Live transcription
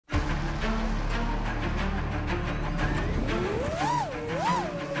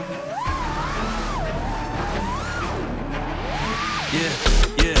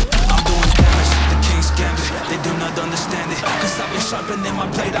in my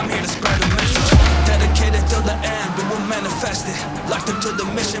plate, I'm here to spread a message. Dedicated till the end, we will manifest it. Locked into the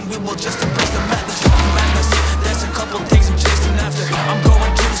mission, we will just embrace the madness. There's a couple things I'm chasing after. I'm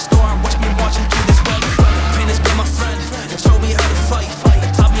going to the store and watch me marching through this weather. Pain has been my friend and showed me how to fight.